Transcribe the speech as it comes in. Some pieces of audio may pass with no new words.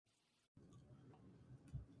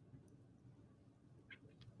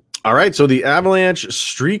All right, so the Avalanche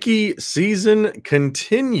streaky season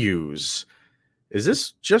continues. Is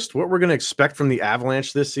this just what we're going to expect from the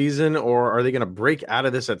Avalanche this season, or are they going to break out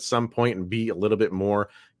of this at some point and be a little bit more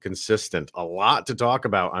consistent? A lot to talk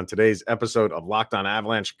about on today's episode of Locked On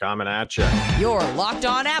Avalanche coming at you. You're Locked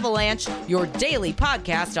On Avalanche, your daily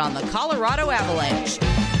podcast on the Colorado Avalanche.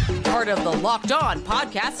 Part of the Locked On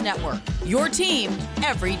Podcast Network, your team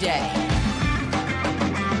every day.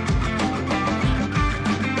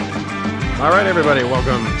 All right, everybody,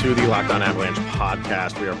 welcome to the Locked On Avalanche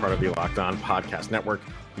podcast. We are part of the Locked On Podcast Network,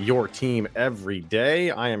 your team every day.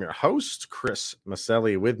 I am your host, Chris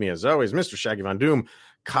Maselli. With me, as always, Mr. Shaggy Von Doom,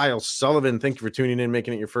 Kyle Sullivan. Thank you for tuning in,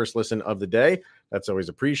 making it your first listen of the day. That's always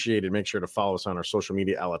appreciated. Make sure to follow us on our social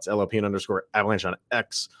media outlets, LOPN_Avalanche on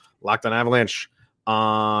X, Locked On Avalanche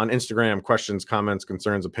on Instagram. Questions, comments,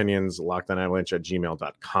 concerns, opinions,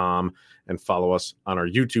 lockedonavalanche@gmail.com. And follow us on our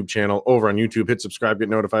YouTube channel over on YouTube. Hit subscribe, get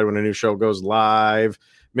notified when a new show goes live.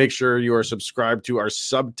 Make sure you are subscribed to our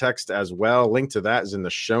subtext as well. Link to that is in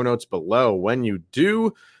the show notes below. When you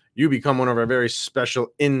do, you become one of our very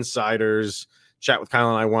special insiders. Chat with Kyle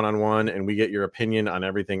and I one-on-one, and we get your opinion on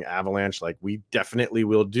everything Avalanche, like we definitely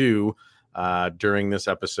will do during this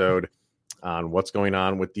episode on what's going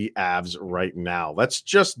on with the Avs right now. Let's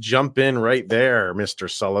just jump in right there, Mr.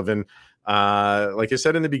 Sullivan. Like I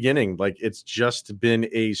said in the beginning, like it's just been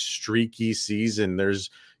a streaky season.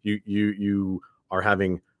 There's you are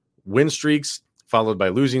having win streaks followed by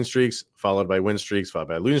losing streaks, followed by win streaks, followed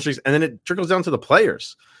by losing streaks, and then it trickles down to the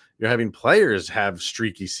players. You're having players have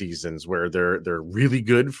streaky seasons where they're really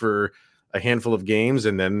good for a handful of games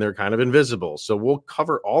and then they're kind of invisible. So we'll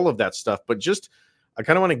cover all of that stuff, but just I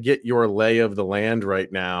kind of want to get your lay of the land right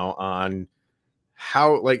now on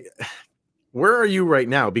how, like, where are you right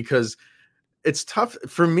now? Because it's tough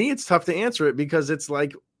for me. It's tough to answer it because it's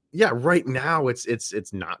like, yeah, right now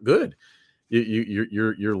it's not good.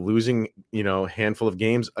 You're losing, handful of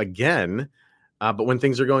games again. But when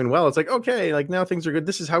things are going well, it's like, okay, like now things are good.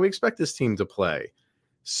 This is how we expect this team to play.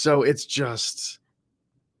 So it's just,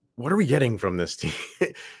 what are we getting from this team?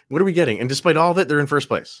 What are we getting? And despite all of it, they're in first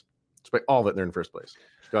place. Despite all of it, they're in first place.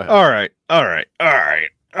 Go ahead. All right.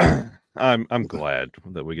 I'm glad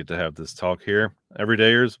that we get to have this talk here.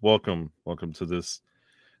 Everydayers, welcome to this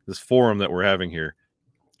forum that we're having here.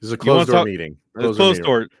 This is a closed door meeting. Closed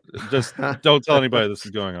door. Just don't tell anybody this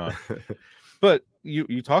is going on. But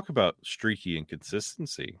you talk about streaky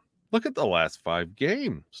inconsistency. Look at the last 5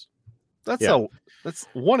 games. That's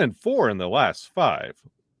 1-4 in the last 5.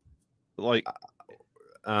 Like,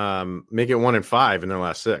 make it 1-5 in their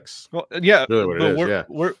last 6. Well, yeah, really what it is.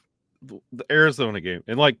 We're the Arizona game,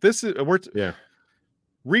 and like this is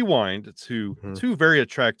rewind to 2 very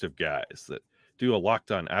attractive guys that do a Locked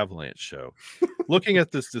On Avalanche show, looking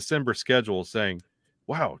at this December schedule, saying,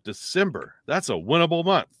 "Wow, December, that's a winnable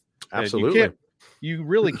month." Absolutely. And you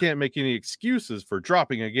really can't make any excuses for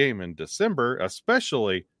dropping a game in December,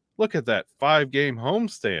 especially look at that 5-game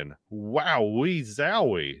homestand. Wow, wee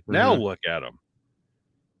zowie. Now look at them.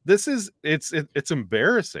 This is it's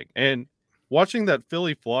embarrassing. And watching that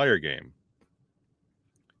Philly Flyer game,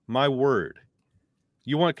 my word,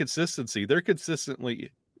 you want consistency. They're consistently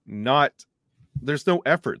not. There's no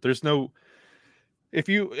effort. There's no. If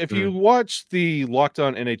you watch the Locked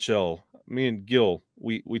On NHL, me and Gil,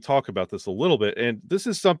 we talk about this a little bit, and this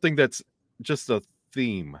is something that's just a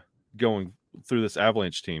theme going through this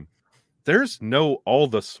Avalanche team. There's no all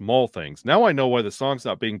the small things. Now I know why the song's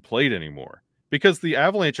not being played anymore, because the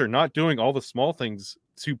Avalanche are not doing all the small things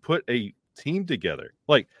to put a team together.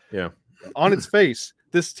 Like, on its face,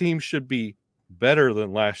 this team should be better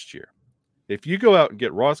than last year. If you go out and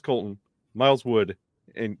get Ross Colton, Miles Wood,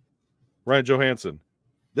 and Ryan Johansson,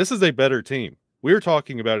 this is a better team. We were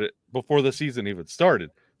talking about it before the season even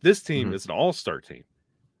started. This team is an all-star team.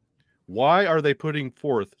 Why are they putting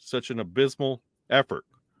forth such an abysmal effort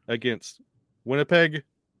against Winnipeg?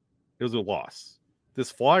 It was a loss. This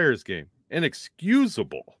Flyers game,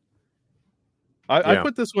 inexcusable. I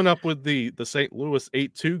put this one up with the St. Louis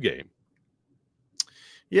 8-2 game.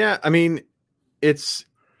 Yeah, I mean, it's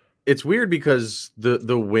weird because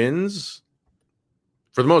the wins,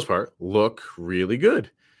 for the most part, look really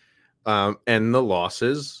good. And the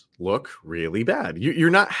losses look really bad. You're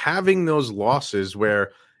not having those losses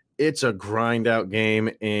where it's a grind out game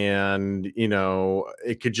and,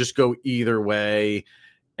 it could just go either way.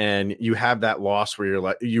 And you have that loss where you're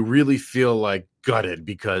like, you really feel like gutted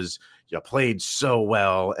because you played so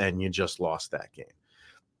well and you just lost that game.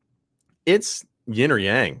 It's yin or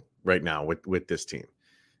yang right now with this team.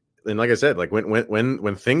 And like I said, like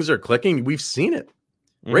when things are clicking, we've seen it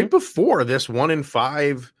right before this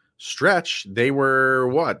 1-5 stretch, they were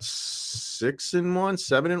what, 6-1,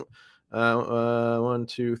 7 1,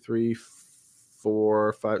 2, 3,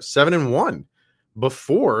 4, 5, 7-1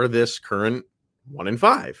 before this current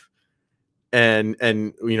 1-5.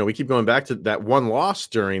 And we keep going back to that one loss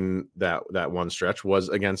during that one stretch was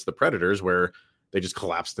against the Predators, where they just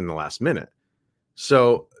collapsed in the last minute.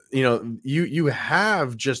 So, you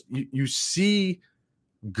have just, you see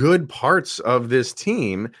good parts of this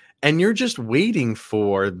team, and you're just waiting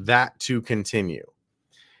for that to continue.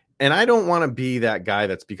 And I don't want to be that guy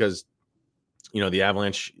that's, because, the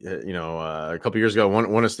Avalanche, a couple years ago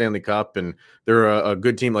won a Stanley Cup, and they're a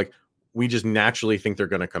good team. Like, we just naturally think they're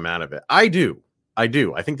going to come out of it. I do. I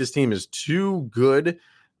think this team is too good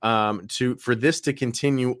for this to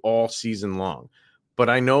continue all season long. But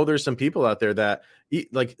I know there's some people out there that,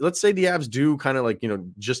 like, let's say the Avs do kind of like,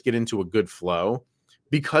 just get into a good flow,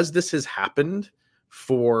 because this has happened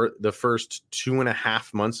for the first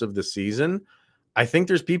 2.5 months of the season. I think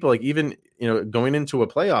there's people, like, even, going into a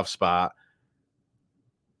playoff spot,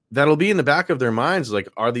 that'll be in the back of their minds. Like,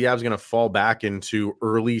 are the Avs going to fall back into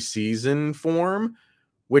early season form?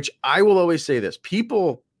 Which I will always say this: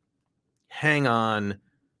 people hang on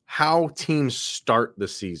how teams start the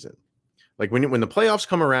season. Like, when the playoffs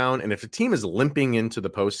come around, and if a team is limping into the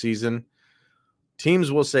postseason,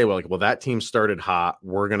 teams will say, well, that team started hot.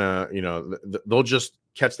 We're gonna, they'll just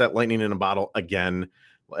catch that lightning in a bottle again,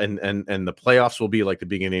 and the playoffs will be like the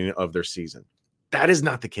beginning of their season. That is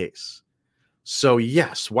not the case. So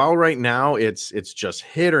yes, while right now it's just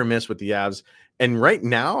hit or miss with the Avs, and right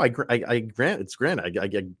now I grant I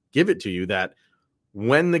give it to you that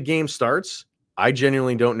when the game starts, I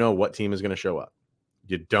genuinely don't know what team is going to show up.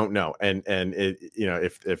 You don't know, and it,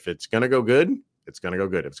 if it's going to go good, it's going to go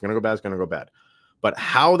good. If it's going to go bad, it's going to go bad. But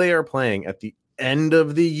how they are playing at the end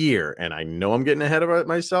of the year, and I know I'm getting ahead of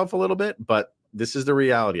myself a little bit, but this is the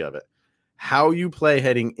reality of it. How you play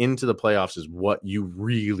heading into the playoffs is what you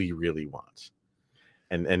really, really want.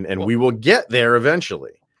 And we will get there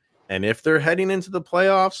eventually. And if they're heading into the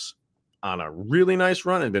playoffs on a really nice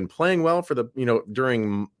run and been playing well for the,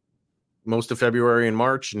 during most of February and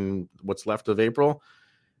March and what's left of April,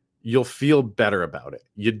 you'll feel better about it.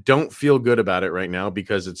 You don't feel good about it right now,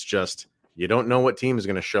 because it's just, you don't know what team is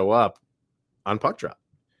going to show up on puck drop.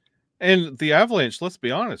 And the Avalanche, let's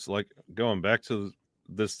be honest, like, going back to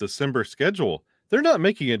this December schedule, they're not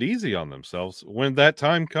making it easy on themselves when that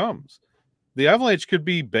time comes. The Avalanche could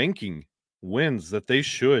be banking wins that they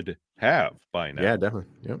should have by now. Yeah,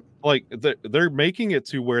 definitely. Yep. Like, they're making it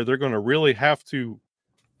to where they're going to really have to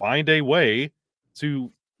find a way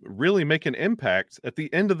to really make an impact at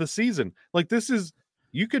the end of the season. Like,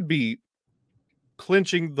 you could be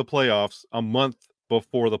clinching the playoffs a month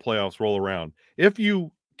before the playoffs roll around. If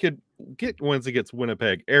you could get wins against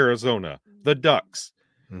Winnipeg, Arizona, the Ducks,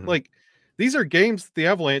 like, these are games that the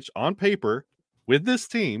Avalanche on paper with this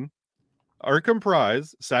team are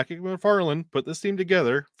comprised. Sakic and McFarland put this team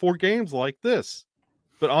together for games like this.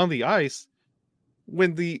 But on the ice,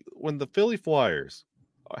 when the Philly Flyers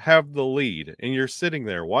have the lead and you're sitting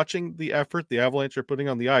there watching the effort the Avalanche are putting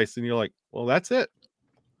on the ice, and you're like, well, that's it.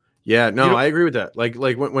 Yeah, no, I agree with that. Like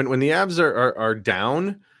when the Avs are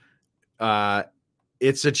down,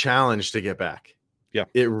 it's a challenge to get back. Yeah,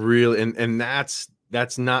 it really, and that's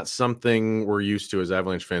not something we're used to as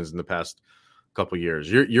Avalanche fans in the past couple of years.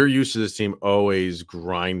 You're used to this team always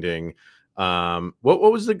grinding. What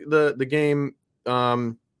was the game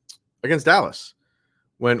against Dallas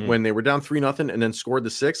when they were down 3-0 and then scored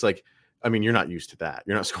the 6? Like, I mean, you're not used to that.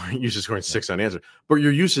 You're not used to scoring 6 unanswered, but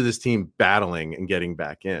you're used to this team battling and getting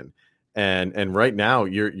back in. And right now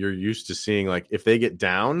you're used to seeing, like, if they get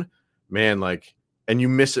down, man, like, and you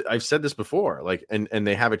miss it. I've said this before, like, and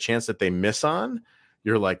they have a chance that they miss on.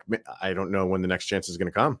 You're like, I don't know when the next chance is going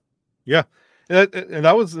to come. Yeah. And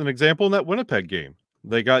that was an example in that Winnipeg game.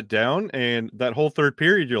 They got down, and that whole third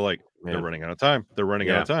period, you're like, they're running out of time. They're running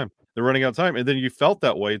out of time. They're running out of time. And then you felt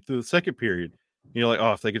that way through the second period. You're like,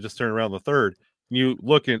 oh, if they could just turn around the third. And you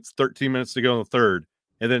look, and it's 13 minutes to go in the third,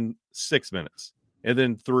 and then 6 minutes, and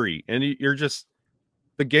then 3. And you're just,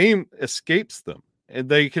 the game escapes them, and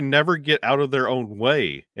they can never get out of their own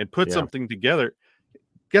way and put something together.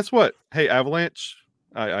 Guess what? Hey, Avalanche,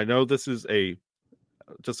 I know this is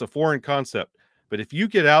just a foreign concept, but if you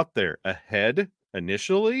get out there ahead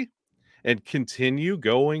initially and continue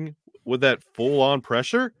going with that full-on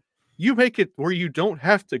pressure, you make it where you don't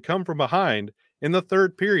have to come from behind in the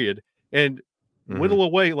third period and whittle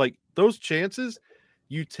away. Like, those chances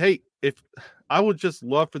you take. If I would just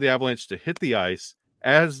love for the Avalanche to hit the ice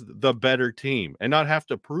as the better team and not have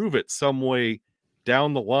to prove it some way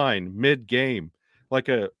down the line mid-game. Like,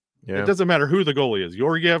 it doesn't matter who the goalie is.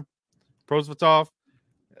 Georgiev Prosvetov,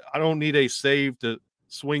 I don't need a save to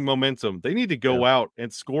swing momentum. They need to go out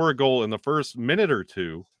and score a goal in the first minute or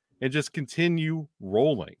two and just continue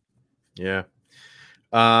rolling. Yeah.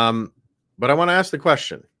 But I want to ask the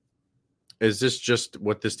question. Is this just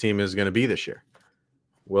what this team is going to be this year?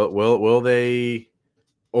 Will they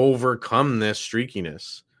overcome this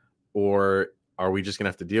streakiness, or are we just going to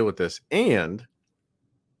have to deal with this? And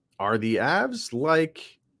are the Avs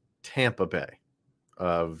like Tampa Bay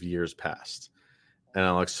of years past? And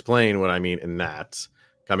I'll explain what I mean in that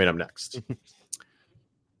coming up next.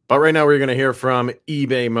 But right now we're going to hear from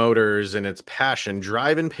eBay Motors and its passion,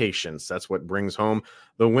 drive, and patience. That's what brings home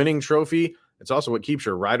the winning trophy. It's also what keeps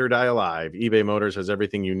your ride or die alive. eBay Motors has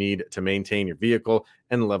everything you need to maintain your vehicle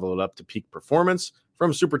and level it up to peak performance,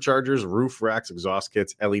 from superchargers, roof racks, exhaust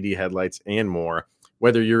kits, LED headlights, and more.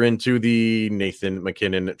 Whether you're into the Nathan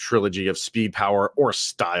McKinnon trilogy of speed, power, or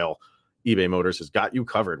style, eBay Motors has got you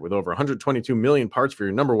covered. With over 122 million parts for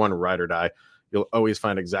your number one ride or die, you'll always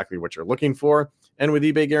find exactly what you're looking for. And with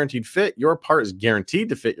eBay Guaranteed Fit, your part is guaranteed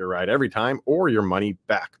to fit your ride every time or your money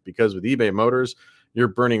back. Because with eBay Motors, you're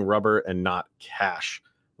burning rubber and not cash.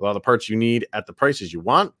 With all the parts you need at the prices you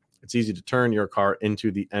want, it's easy to turn your car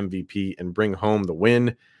into the MVP and bring home the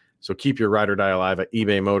win. So keep your ride or die alive at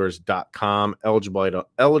ebaymotors.com.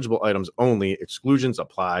 Eligible items only. Exclusions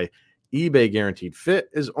apply. eBay Guaranteed Fit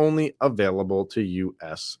is only available to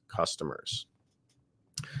U.S. customers.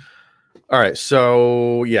 All right,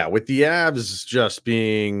 so yeah, with the Avs just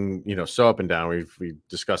being, so up and down, we've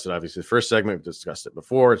discussed it, obviously, the first segment, we've discussed it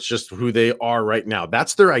before. It's just who they are right now.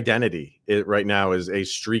 That's their identity. It right now is a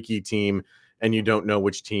streaky team, and you don't know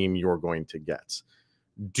which team you're going to get.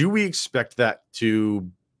 Do we expect that to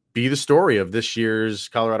be the story of this year's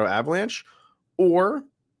Colorado Avalanche? Or,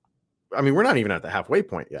 I mean, we're not even at the halfway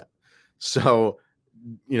point yet. So,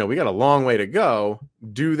 we got a long way to go.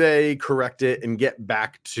 Do they correct it and get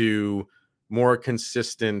back to more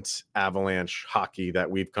consistent Avalanche hockey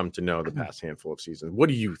that we've come to know the past handful of seasons? What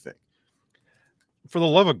do you think? For the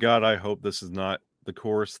love of God, I hope this is not the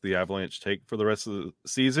course the Avalanche take for the rest of the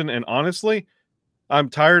season. And honestly, I'm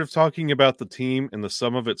tired of talking about the team and the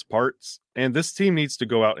sum of its parts. And this team needs to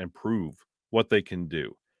go out and prove what they can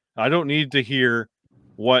do. I don't need to hear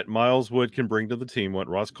what Miles Wood can bring to the team, what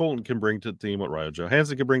Ross Colton can bring to the team, what Ryan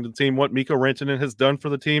Johansson can bring to the team, what Mikko Rantanen has done for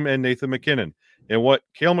the team, and Nathan McKinnon, and what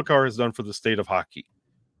Cale Makar has done for the state of hockey.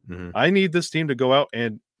 Mm-hmm. I need this team to go out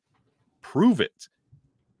and prove it,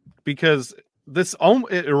 because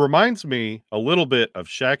it reminds me a little bit of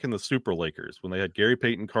Shaq and the Super Lakers when they had Gary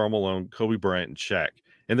Payton, Karl Malone, Kobe Bryant, and Shaq,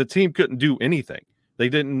 and the team couldn't do anything. They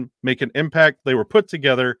didn't make an impact. They were put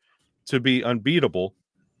together to be unbeatable.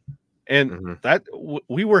 And that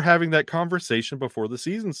we were having that conversation before the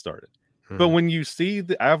season started. But when you see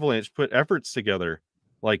the Avalanche put efforts together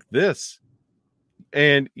like this,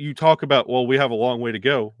 and you talk about, well, we have a long way to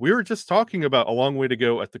go. We were just talking about a long way to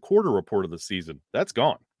go at the quarter report of the season. That's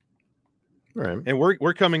gone. Right. And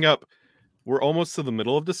we're coming up. We're almost to the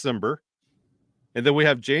middle of December. And then we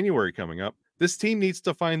have January coming up. This team needs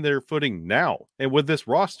to find their footing now. And with this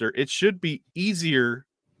roster, it should be easier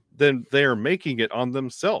than they're making it on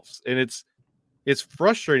themselves. And it's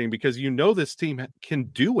frustrating because this team can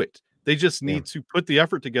do it. They just need to put the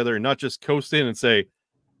effort together and not just coast in and say,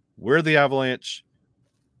 we're the Avalanche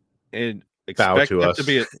and expect them to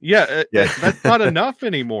be that's not enough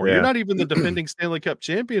anymore. You're not even the defending Stanley Cup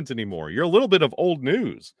champions anymore. You're a little bit of old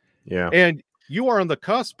news. Yeah. And you are on the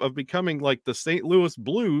cusp of becoming like the St. Louis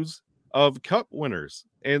Blues of cup winners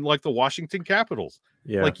and like the Washington Capitals.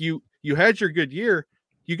 Yeah. Like you had your good year.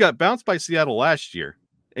 You got bounced by Seattle last year,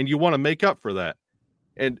 and you want to make up for that.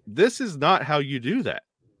 And this is not how you do that,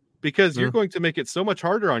 because you're going to make it so much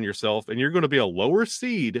harder on yourself, and you're going to be a lower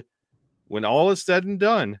seed when all is said and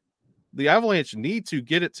done. The Avalanche need to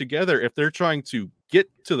get it together if they're trying to get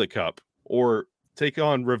to the cup or take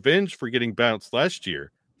on revenge for getting bounced last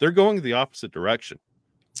year. They're going the opposite direction.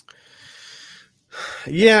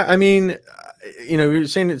 Yeah, I mean, you're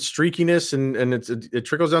saying it's streakiness and it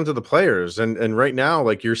trickles down to the players. And right now,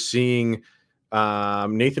 like you're seeing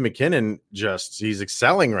Nathan McKinnon he's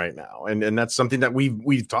excelling right now. And that's something that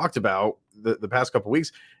we've talked about the past couple of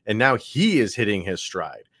weeks. And now he is hitting his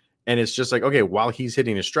stride. And it's just like, okay, while he's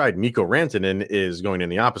hitting his stride, Mikko Rantanen is going in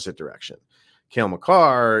the opposite direction. Cale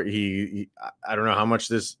Makar, I don't know how much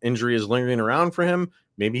this injury is lingering around for him.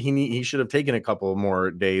 Maybe he should have taken a couple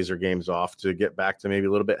more days or games off to get back to maybe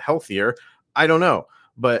a little bit healthier. I don't know.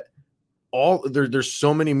 But there's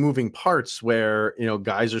so many moving parts where,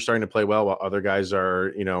 guys are starting to play well while other guys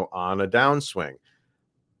are, on a downswing.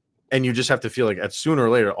 And you just have to feel like sooner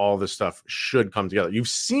or later, all this stuff should come together. You've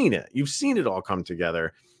seen it. You've seen it all come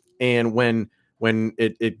together. And when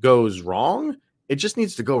it goes wrong, it just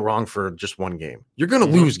needs to go wrong for just one game. You're going to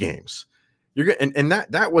lose games. And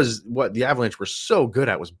that was what the Avalanche were so good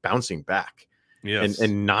at, was bouncing back. Yes.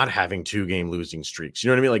 And not having 2-game losing streaks. You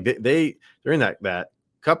know what I mean? Like they during that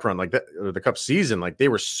cup run, like that, or the cup season, like they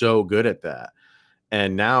were so good at that.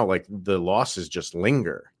 And now like the losses just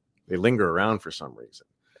linger. They linger around for some reason.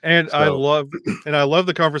 And I love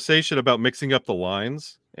the conversation about mixing up the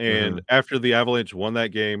lines. And after the Avalanche won that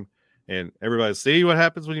game, and everybody see what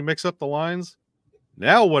happens when you mix up the lines.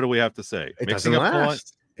 Now what do we have to say? Mixing up the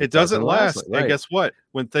lines. It doesn't last. Right. And guess what?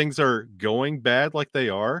 When things are going bad like they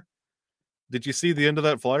are, did you see the end of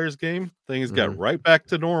that Flyers game? Things got right back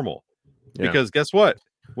to normal. Yeah. Because guess what?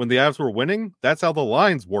 When the Avs were winning, that's how the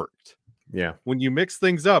lines worked. Yeah. When you mix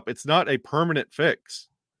things up, it's not a permanent fix.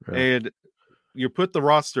 Right. And you put the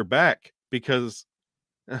roster back, because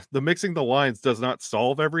the mixing the lines does not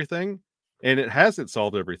solve everything. And it hasn't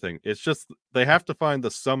solved everything. It's just they have to find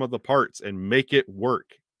the sum of the parts and make it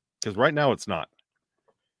work. Because right now it's not.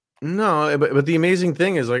 No, but the amazing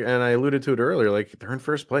thing is, like, and I alluded to it earlier, like they're in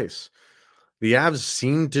first place. The Avs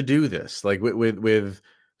seem to do this, like with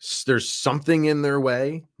there's something in their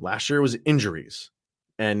way. Last year was injuries,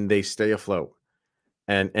 and they stay afloat,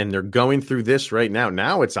 and they're going through this right now.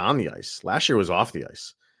 Now it's on the ice. Last year was off the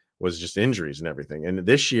ice, was just injuries and everything. And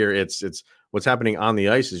this year it's what's happening on the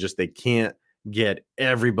ice is just they can't get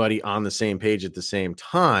everybody on the same page at the same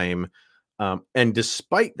time, and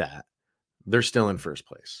despite that, they're still in first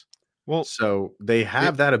place. Well, so they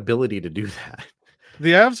have that ability to do that.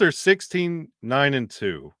 The Avs are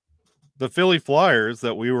 16-9-2. The Philly Flyers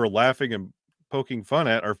that we were laughing and poking fun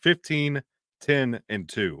at are 15-10-2.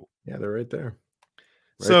 Yeah, they're right there.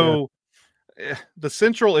 So the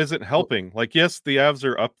Central isn't helping. Like, yes, the Avs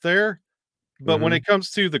are up there, but when it comes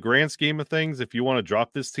to the grand scheme of things, if you want to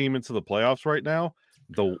drop this team into the playoffs right now,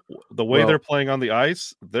 the way they're playing on the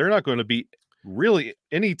ice, they're not going to be really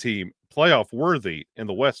any team playoff worthy in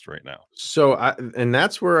the West right now. So and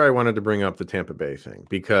that's where I wanted to bring up the Tampa Bay thing,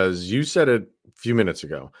 because you said it a few minutes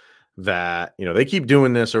ago that, you know, they keep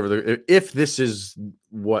doing this if this is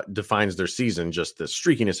what defines their season, just the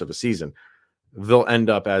streakiness of a season, they'll end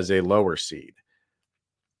up as a lower seed.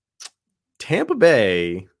 Tampa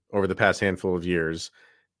Bay, over the past handful of years,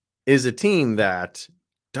 is a team that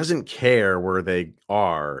doesn't care where they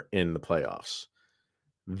are in the playoffs.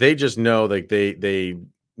 They just know, like, they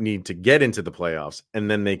need to get into the playoffs, and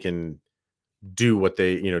then they can do what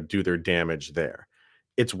they, do their damage there.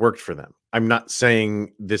 It's worked for them. I'm not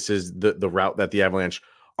saying this is the route that the Avalanche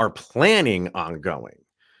are planning on going.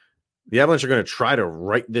 The Avalanche are going to try to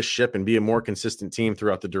right this ship and be a more consistent team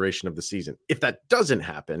throughout the duration of the season. If that doesn't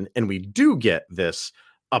happen, and we do get this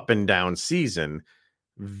up and down season,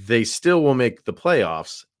 they still will make the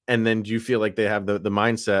playoffs. And then do you feel like they have the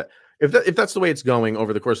mindset, if that's the way it's going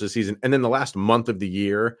over the course of the season, and then the last month of the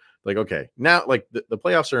year, like, okay, now like the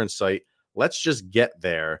playoffs are in sight, let's just get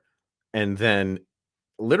there, and then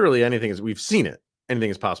literally we've seen it. Anything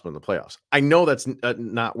is possible in the playoffs. I know that's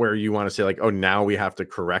not where you want to say, like, oh, now we have to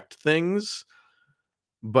correct things.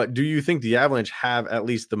 But do you think the Avalanche have at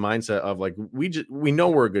least the mindset of, like, we know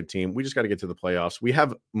we're a good team, we just got to get to the playoffs. We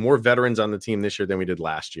have more veterans on the team this year than we did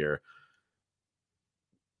last year.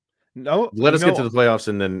 No, let us get to the playoffs,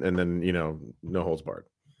 and then no holds barred.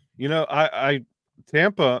 I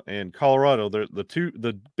Tampa and Colorado,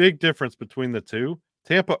 the big difference between the two.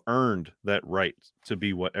 Tampa earned that right to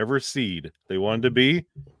be whatever seed they wanted to be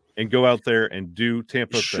and go out there and do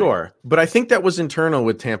Tampa. Sure. thing. But I think that was internal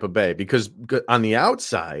with Tampa Bay, because on the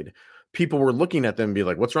outside, people were looking at them and be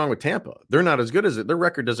like, what's wrong with Tampa? They're not as good as it. Their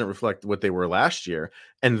record doesn't reflect what they were last year.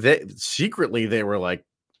 And they were like,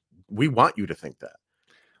 we want you to think that.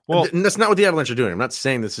 Well, and that's not what the Avalanche are doing. I'm not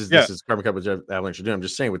saying this is carbon copy what the Avalanche are doing. I'm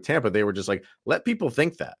just saying with Tampa, they were just like, let people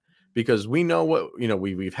think that. Because we know what,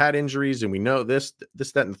 we've had injuries, and we know this,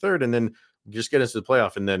 that, and the third, and then just get into the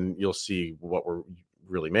playoff, and then you'll see what we're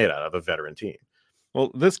really made out of, a veteran team.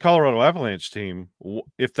 Well, this Colorado Avalanche team,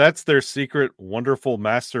 if that's their secret, wonderful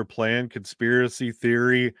master plan, conspiracy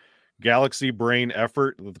theory, galaxy brain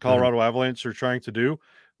effort that the Colorado Avalanche are trying to do,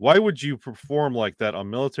 why would you perform like that on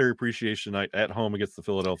Military Appreciation Night at home against the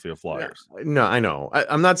Philadelphia Flyers? No, I know.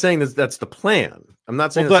 I'm not saying that's the plan. I'm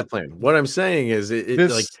not saying that's the plan. What I'm saying is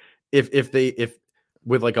if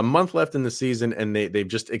with like a month left in the season, and they've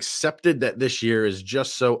just accepted that this year is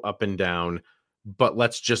just so up and down, but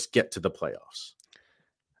let's just get to the playoffs.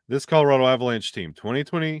 This Colorado Avalanche team,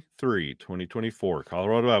 2023-2024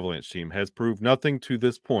 Colorado Avalanche team, has proved nothing to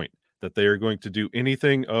this point that they are going to do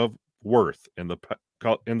anything of worth in the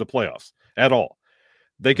playoffs at all.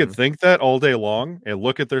 They could think that all day long and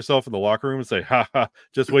look at themselves in the locker room and say, ha ha,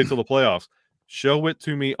 just wait till the playoffs. Show it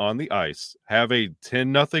to me on the ice. Have a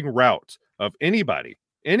 10-0 rout of anybody.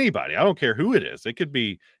 I don't care who it is. It could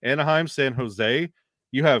be Anaheim, San Jose.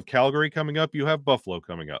 You have Calgary coming up. You have Buffalo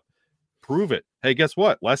coming up. Prove it. Hey, guess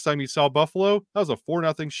what? Last time you saw Buffalo, that was a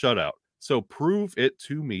 4-0 shutout. So prove it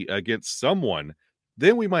to me against someone.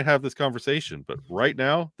 Then we might have this conversation. But right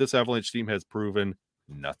now, this Avalanche team has proven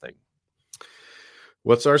nothing.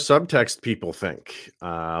 What's our subtext people think?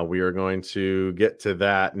 We are going to get to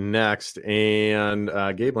that next. And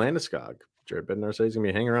Gabe Landeskog, Jared Bednar says he's going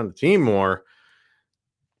to be hanging around the team more.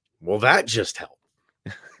 Will that just help?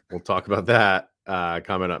 We'll talk about that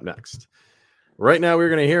coming up next. Right now, we're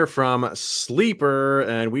going to hear from Sleeper,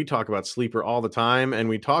 and we talk about Sleeper all the time. And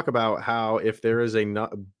we talk about how if there is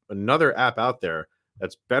another app out there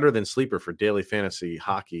that's better than Sleeper for daily fantasy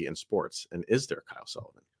hockey and sports, and is there, Kyle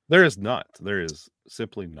Sullivan? There is not. There is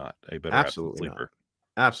simply not a better Absolutely app than Sleeper.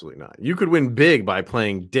 Not. Absolutely not. You could win big by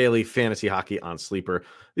playing daily fantasy hockey on Sleeper,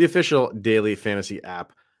 the official daily fantasy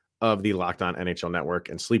app of the Locked On NHL Network.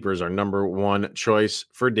 And Sleeper is our number one choice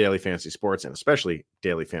for daily fantasy sports and especially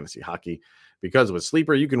daily fantasy hockey. Because with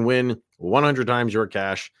Sleeper, you can win 100 times your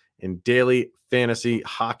cash in daily fantasy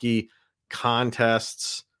hockey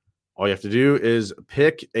contests. All you have to do is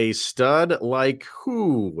pick a stud like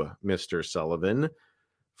who, Mr. Sullivan,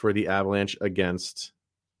 for the Avalanche against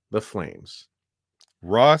the Flames.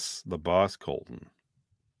 Ross, the boss, Colton.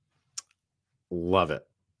 Love it.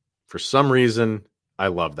 For some reason, I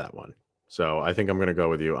love that one. So I think I'm going to go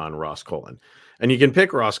with you on Ross Colton. And you can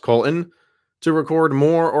pick Ross Colton to record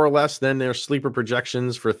more or less than their Sleeper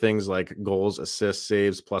projections for things like goals, assists,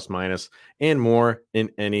 saves, plus minus, and more in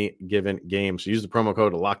any given game. So use the promo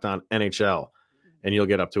code LOCKEDONNHL, and you'll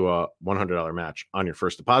get up to a $100 match on your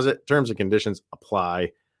first deposit. Terms and conditions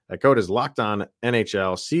apply. That code is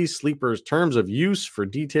LOCKEDONNHL. See Sleeper's terms of use for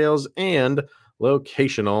details and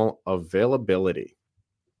locational availability.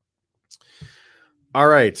 All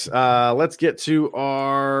right, let's get to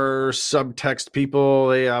our subtext people.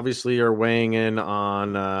 They obviously are weighing in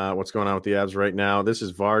on what's going on with the Avs right now. This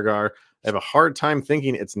is Vargar. I have a hard time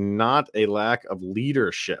thinking it's not a lack of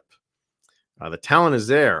leadership. The talent is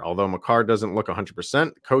there, although Makar doesn't look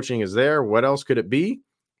 100%. Coaching is there. What else could it be?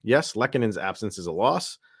 Yes, Lekkonen's absence is a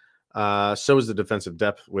loss. So is the defensive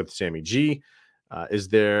depth with Sammy G.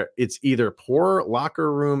 It's either poor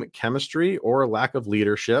locker room chemistry or lack of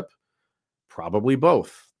leadership. Probably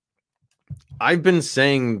both. I've been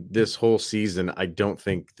saying this whole season, I don't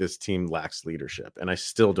think this team lacks leadership, and I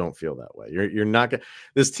still don't feel that way. You're not gonna.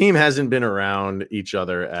 This team hasn't been around each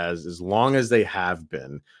other as long as they have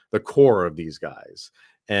been, the core of these guys.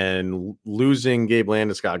 And losing Gabe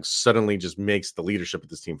Landeskog suddenly just makes the leadership of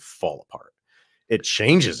this team fall apart. It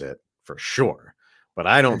changes it for sure. But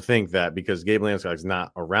I don't think that because Gabe Landeskog's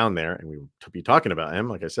not around there, and we will be talking about him,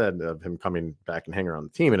 like I said, of him coming back and hanging around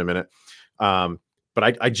the team in a minute.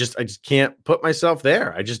 But I just can't put myself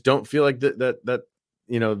there. I just don't feel like that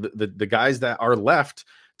the guys that are left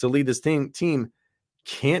to lead this team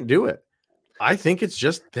can't do it. I think it's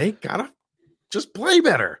just they gotta just play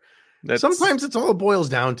better. Sometimes it's all it boils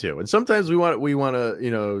down to, and sometimes we want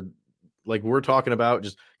to like we're talking about,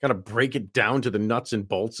 just kind of break it down to the nuts and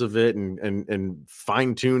bolts of it and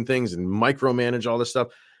fine tune things and micromanage all this stuff.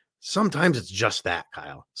 Sometimes it's just that,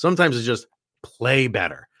 Kyle. Sometimes it's just play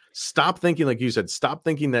better. Stop thinking, like you said, stop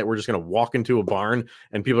thinking that we're just going to walk into a barn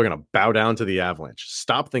and people are going to bow down to the Avalanche.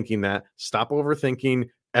 Stop thinking that. Stop overthinking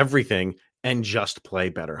everything and just play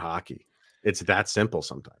better hockey. It's that simple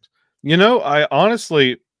sometimes. I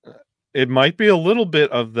honestly, it might be a little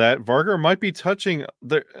bit of that. Vargar might be touching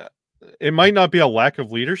the. It might not be a lack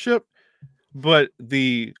of leadership, but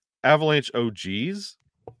the Avalanche OGs,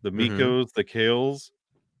 the Mikos, the Kales,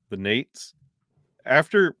 the Nates,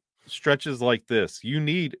 after stretches like this, you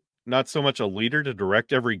need not so much a leader to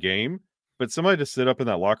direct every game, but somebody to sit up in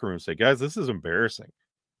that locker room and say, guys, this is embarrassing.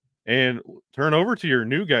 And turn over to your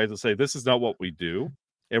new guys and say, this is not what we do.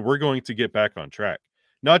 And we're going to get back on track.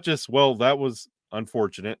 Not just, well, that was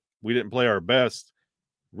unfortunate. We didn't play our best.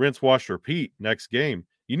 Rinse, wash, repeat next game.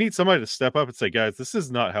 You need somebody to step up and say, guys, this is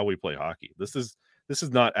not how we play hockey. This is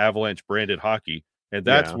not Avalanche branded hockey. And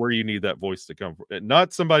that's where you need that voice to come from.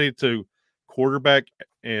 Not somebody to quarterback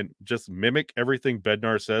and just mimic everything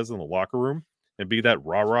Bednar says in the locker room and be that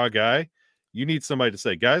rah-rah guy. You need somebody to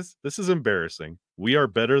say, guys, this is embarrassing. We are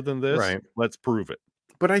better than this. Right. Let's prove it.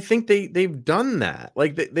 But I think they've done that.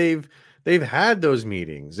 Like they've had those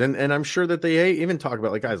meetings, and I'm sure that they even talk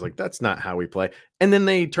about, like, guys, like, that's not how we play. And then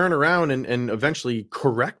they turn around and eventually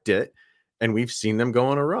correct it. And we've seen them go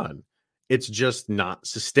on a run. It's just not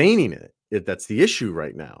sustaining it. that's the issue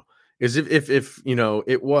right now. Is if you know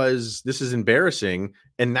it was this is embarrassing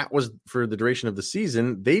and that was for the duration of the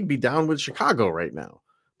season, they'd be down with Chicago right now,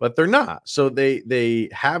 but they're not. So they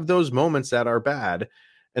have those moments that are bad,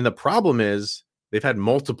 and the problem is they've had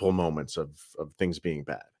multiple moments of things being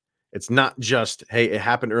bad. It's not just, hey, it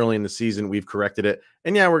happened early in the season, we've corrected it,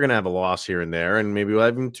 and yeah, we're gonna have a loss here and there, and maybe we'll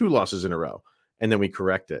have even 2 losses in a row, and then we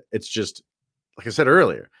correct it. It's just like I said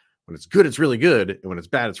earlier, when it's good, it's really good, and when it's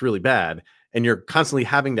bad, it's really bad. And you're constantly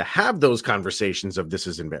having to have those conversations of this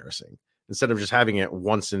is embarrassing instead of just having it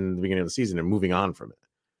once in the beginning of the season and moving on from it.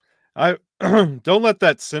 I don't let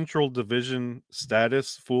that Central Division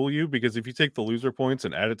status fool you, because if you take the loser points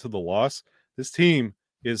and add it to the loss, this team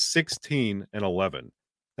is 16-11.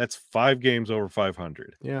 That's 5 games over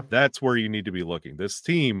 500. Yeah. That's where you need to be looking. This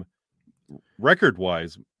team,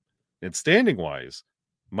 record-wise and standing-wise,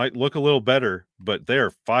 might look a little better, but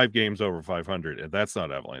they're 5 games over 500, and that's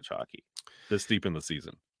not Avalanche hockey this deep in the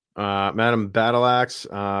season. Madam Battleaxe,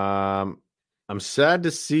 I'm sad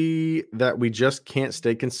to see that we just can't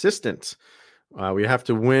stay consistent. We have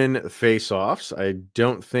to win face-offs. I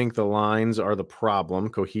don't think the lines are the problem.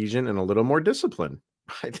 Cohesion and a little more discipline.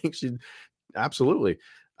 I think she absolutely.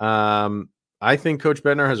 I think Coach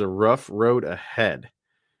Bednar has a rough road ahead.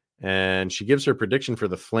 And she gives her prediction for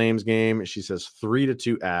the Flames game. She says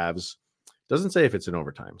 3-2 Avs. Doesn't say if it's in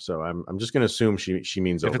overtime. So I'm just going to assume she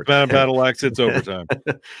means if overtime. If it's Battle Axe, it's overtime.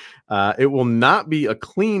 It will not be a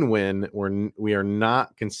clean win. We are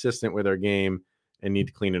not consistent with our game and need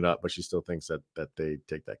to clean it up. But she still thinks that they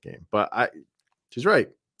take that game. But she's right.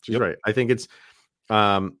 She's right. I think it's,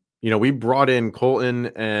 we brought in Colton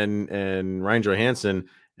and Ryan Johansson,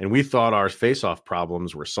 and we thought our face-off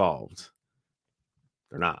problems were solved.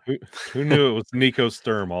 They're not. Who knew it was Nico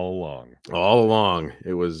Sturm all along? All along.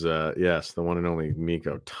 It was, yes, the one and only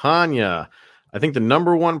Miko. Tanya, I think the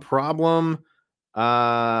number one problem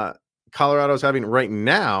Colorado's having right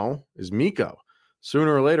now is Miko.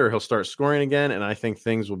 Sooner or later, he'll start scoring again, and I think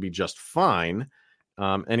things will be just fine.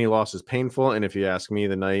 Any loss is painful, and if you ask me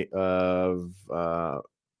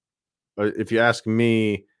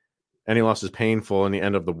any loss is painful in the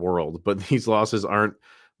end of the world, but these losses aren't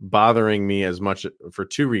bothering me as much for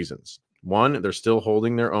 2 reasons. 1, they're still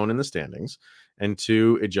holding their own in the standings, and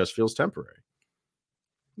 2, it just feels temporary.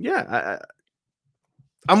 Yeah,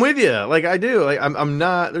 I'm with you. Like I do. Like I'm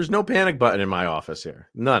not. There's no panic button in my office here.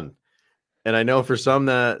 None. And I know for some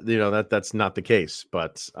that that's not the case.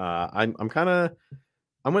 But I'm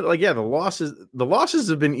with like the losses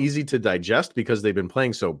have been easy to digest because they've been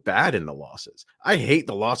playing so bad in the losses. I hate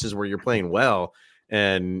the losses where you're playing well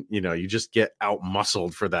and you just get out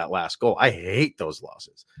muscled for that last goal. I hate those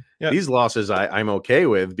losses. Yeah. These losses I'm okay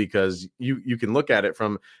with because you can look at it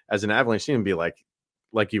from as an Avalanche team and be like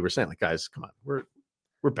you were saying, like, guys, come on,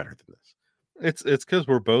 we're better than this. It's because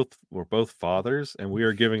we're both fathers, and we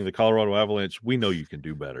are giving the Colorado Avalanche. We know you can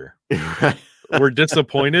do better. We're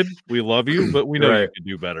disappointed. We love you, but we know you can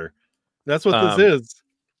do better. That's what this is.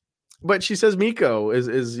 But she says Miko is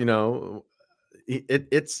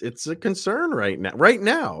it's a concern right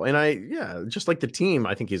now. And just like the team,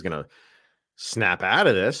 I think he's going to snap out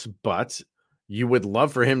of this, but you would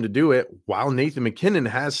love for him to do it while Nathan McKinnon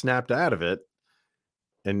has snapped out of it,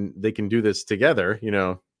 and they can do this together,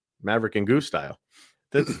 Maverick and Goose style.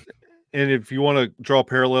 And if you want to draw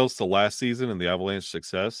parallels to last season and the Avalanche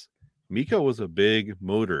success, Miko was a big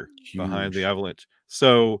motor behind the Avalanche.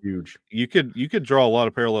 So huge. You could draw a lot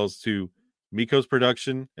of parallels to Miko's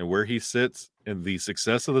production and where he sits and the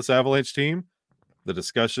success of this Avalanche team, the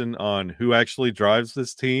discussion on who actually drives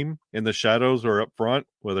this team in the shadows or up front,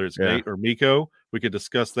 whether it's Nate or Miko. We could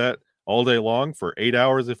discuss that all day long for 8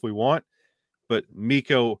 hours if we want. But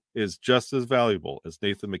Miko is just as valuable as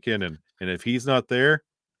Nathan McKinnon. And if he's not there,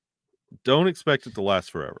 don't expect it to last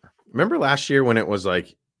forever. Remember last year when it was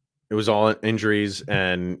all injuries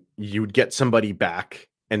and you'd get somebody back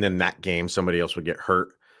and then that game somebody else would get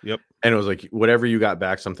hurt? Yep. And it was like whatever you got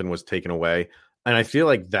back, something was taken away. And I feel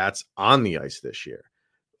like that's on the ice this year.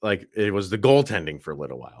 Like it was the goaltending for a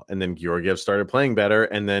little while. And then Georgiev started playing better.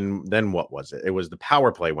 And then what was it? It was the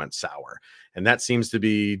power play went sour. And that seems to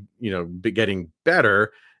be, getting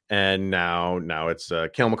better. And now it's a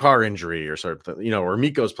Cale Makar injury or sort of, or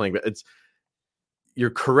Miko's playing. But you're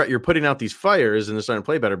correct. You're putting out these fires and they're starting to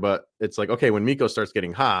play better. But it's like, okay, when Miko starts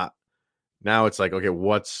getting hot, now it's like, okay,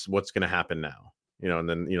 what's going to happen now? And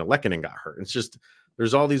then, Lehkonen got hurt. It's just,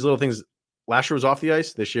 there's all these little things. Last year was off the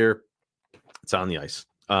ice. This year it's on the ice.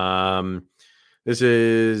 This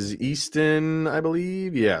is Easton, I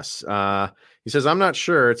believe. Yes. He says, I'm not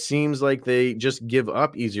sure. It seems like they just give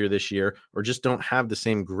up easier this year or just don't have the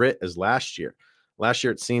same grit as last year. Last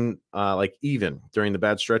year, it seemed like even during the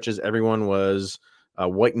bad stretches, everyone was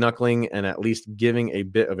white knuckling and at least giving a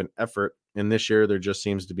bit of an effort. And this year, there just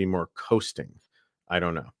seems to be more coasting. I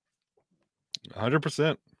don't know.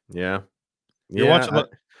 100%. Yeah. You're watching,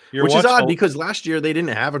 which is odd because last year they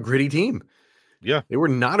didn't have a gritty team. Yeah. They were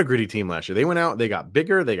not a gritty team last year. They went out, they got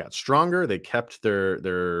bigger, they got stronger, they kept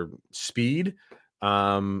their speed.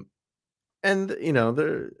 And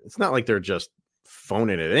it's not like they're just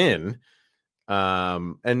phoning it in.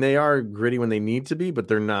 And they are gritty when they need to be, but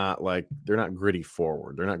they're not gritty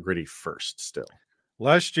forward. They're not gritty first still.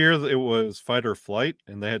 Last year it was fight or flight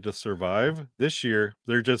and they had to survive. This year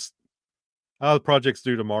they're just, the project's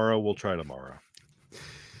due tomorrow. We'll try tomorrow.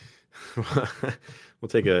 We'll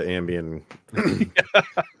take an Ambien.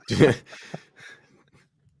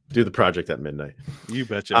 Do the project at midnight. You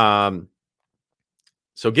betcha.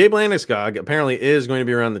 So Gabe Landeskog apparently is going to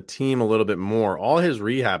be around the team a little bit more. All his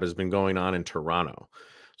rehab has been going on in Toronto.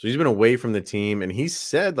 So he's been away from the team, and he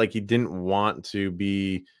said like he didn't want to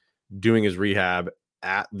be doing his rehab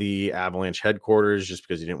at the Avalanche headquarters just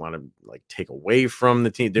because he didn't want to like take away from the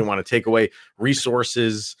team, didn't want to take away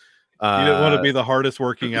resources. You didn't want to be the hardest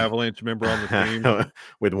working Avalanche member on the team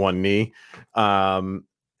with one knee.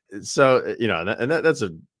 So, that's a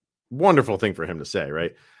wonderful thing for him to say,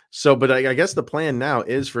 right? So, but I guess the plan now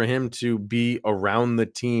is for him to be around the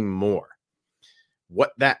team more.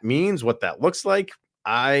 What that means, what that looks like,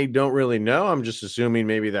 I don't really know. I'm just assuming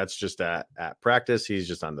maybe that's just at practice. He's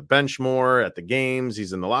just on the bench more at the games.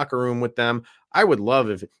 He's in the locker room with them. I would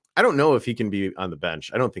love I don't know if he can be on the bench.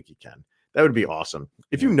 I don't think he can. That would be awesome.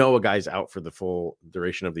 If you know a guy's out for the full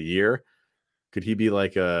duration of the year, could he be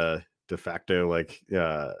like a de facto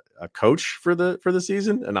a coach for the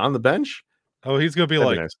season and on the bench? Oh, he's gonna be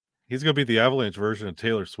nice. He's gonna be the Avalanche version of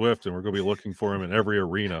Taylor Swift, and we're gonna be looking for him in every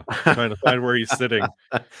arena, trying to find where he's sitting.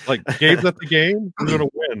 Like Gabe's at the game, we're gonna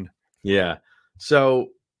win. Yeah. So,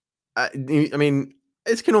 I mean,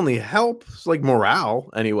 it can only help like morale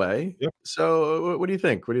anyway. Yep. So, what do you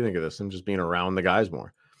think? What do you think of this? And just being around the guys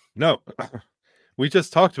more. No, we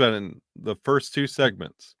just talked about it in the first two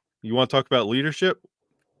segments. You want to talk about leadership?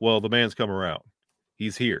 Well, the man's come around.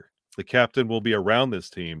 He's here. The captain will be around this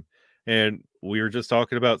team. And we were just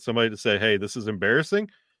talking about somebody to say, hey, this is embarrassing.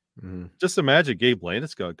 Mm-hmm. Just imagine Gabe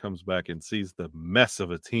Landeskog comes back and sees the mess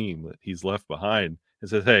of a team that he's left behind and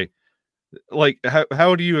says, hey, like,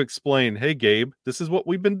 how do you explain, hey, Gabe, this is what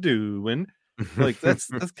we've been doing? Like, that's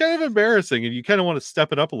kind of embarrassing. And you kind of want to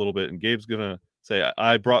step it up a little bit. And Gabe's going to say,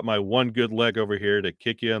 I brought my one good leg over here to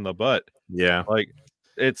kick you in the butt. Yeah. Like,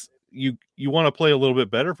 it's you want to play a little bit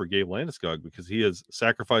better for Gabe Landeskog because he has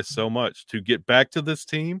sacrificed so much to get back to this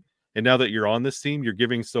team. And now that you're on this team, you're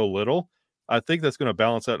giving so little. I think that's going to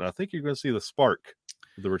balance out. And I think you're going to see the spark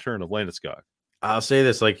of the return of Landeskog. I'll say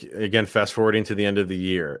this, like, again, fast forwarding to the end of the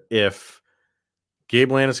year. If Gabe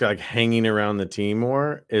Landeskog hanging around the team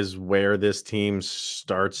more is where this team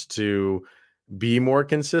starts to be more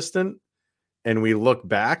consistent. And we look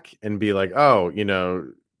back and be like, oh,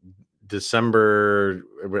 December,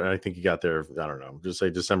 I think he got there, I don't know, just say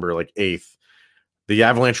December 8th. The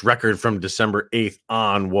Avalanche record from December 8th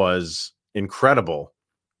on was incredible.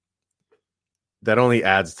 That only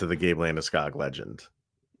adds to the Gabe Landeskog legend.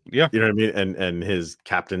 Yeah. You know what I mean? And his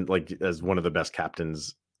captain, like, as one of the best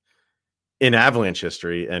captains in Avalanche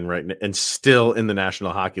history and still in the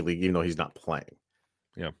National Hockey League, even though he's not playing.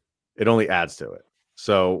 Yeah. It only adds to it.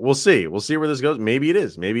 So we'll see. We'll see where this goes. Maybe it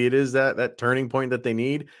is. Maybe it is that turning point that they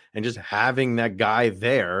need. And just having that guy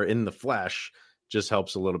there in the flesh just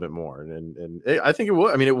helps a little bit more. And I think it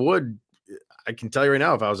would. I mean, it would. I can tell you right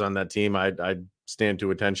now, if I was on that team, I'd stand to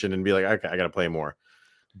attention and be like, okay, I got to play more.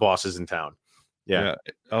 Bosses in town. Yeah.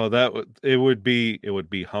 Oh, it would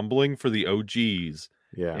be humbling for the OGs.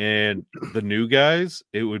 Yeah. And the new guys,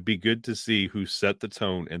 it would be good to see who set the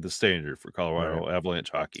tone and the standard for Colorado Avalanche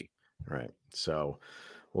hockey. Right. So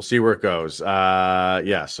we'll see where it goes.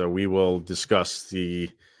 So we will discuss the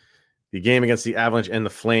game against the Avalanche and the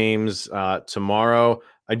Flames tomorrow.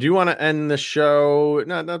 I do want to end the show,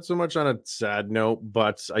 not so much on a sad note,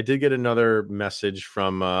 but I did get another message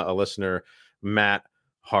from a listener, Matt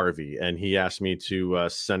Harvey, and he asked me to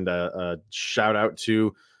send a shout out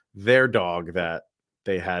to their dog that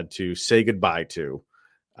they had to say goodbye to.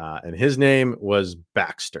 And his name was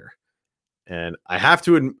Baxter. And I'm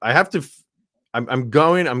going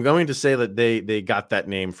to say that they got that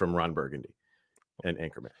name from Ron Burgundy and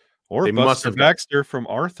Anchorman. Or they must have Baxter from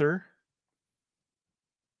Arthur.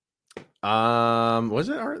 Was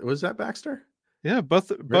that Baxter? Yeah,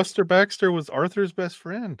 Buster Baxter was Arthur's best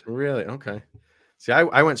friend. Really? Okay. See,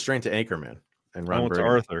 I went straight to Anchorman and Ron Burgundy. To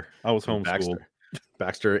Arthur. I was homeschooled.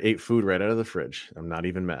 Baxter ate food right out of the fridge. I'm not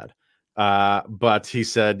even mad. But he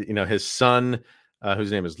said, his son,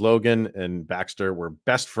 whose name is Logan, and Baxter were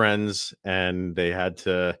best friends, and they had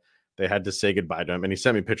to say goodbye to him. And he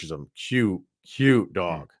sent me pictures of him. Cute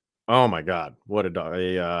dog. Oh my God, what a dog!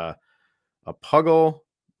 A puggle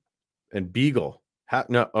and beagle.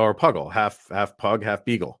 Puggle, half pug, half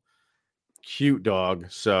beagle. Cute dog.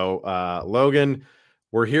 So Logan,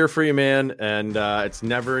 we're here for you, man. And it's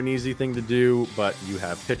never an easy thing to do, but you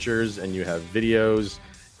have pictures and you have videos,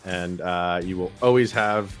 and you will always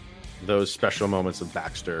have those special moments of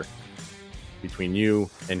Baxter between you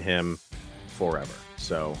and him forever.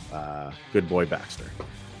 So good boy, Baxter.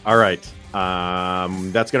 All right.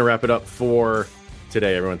 That's going to wrap it up for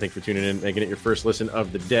today, everyone. Thanks for tuning in, making it your first listen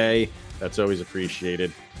of the day. That's always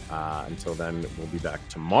appreciated. Until then, we'll be back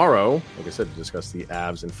tomorrow, like I said, to discuss the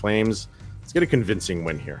Avs and Flames. Let's get a convincing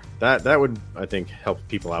win here. That would, I think, help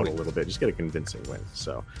people out a little bit. Just get a convincing win.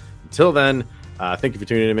 So until then, thank you for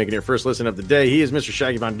tuning in and making your first listen of the day. He is Mr.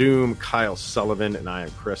 Shaggy Von Doom, Kyle Sullivan, and I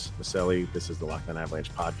am Chris Maselli. This is the Locked On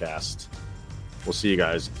Avalanche podcast. We'll see you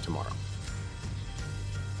guys tomorrow.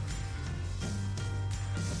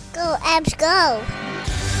 Go, Avs,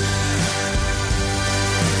 go!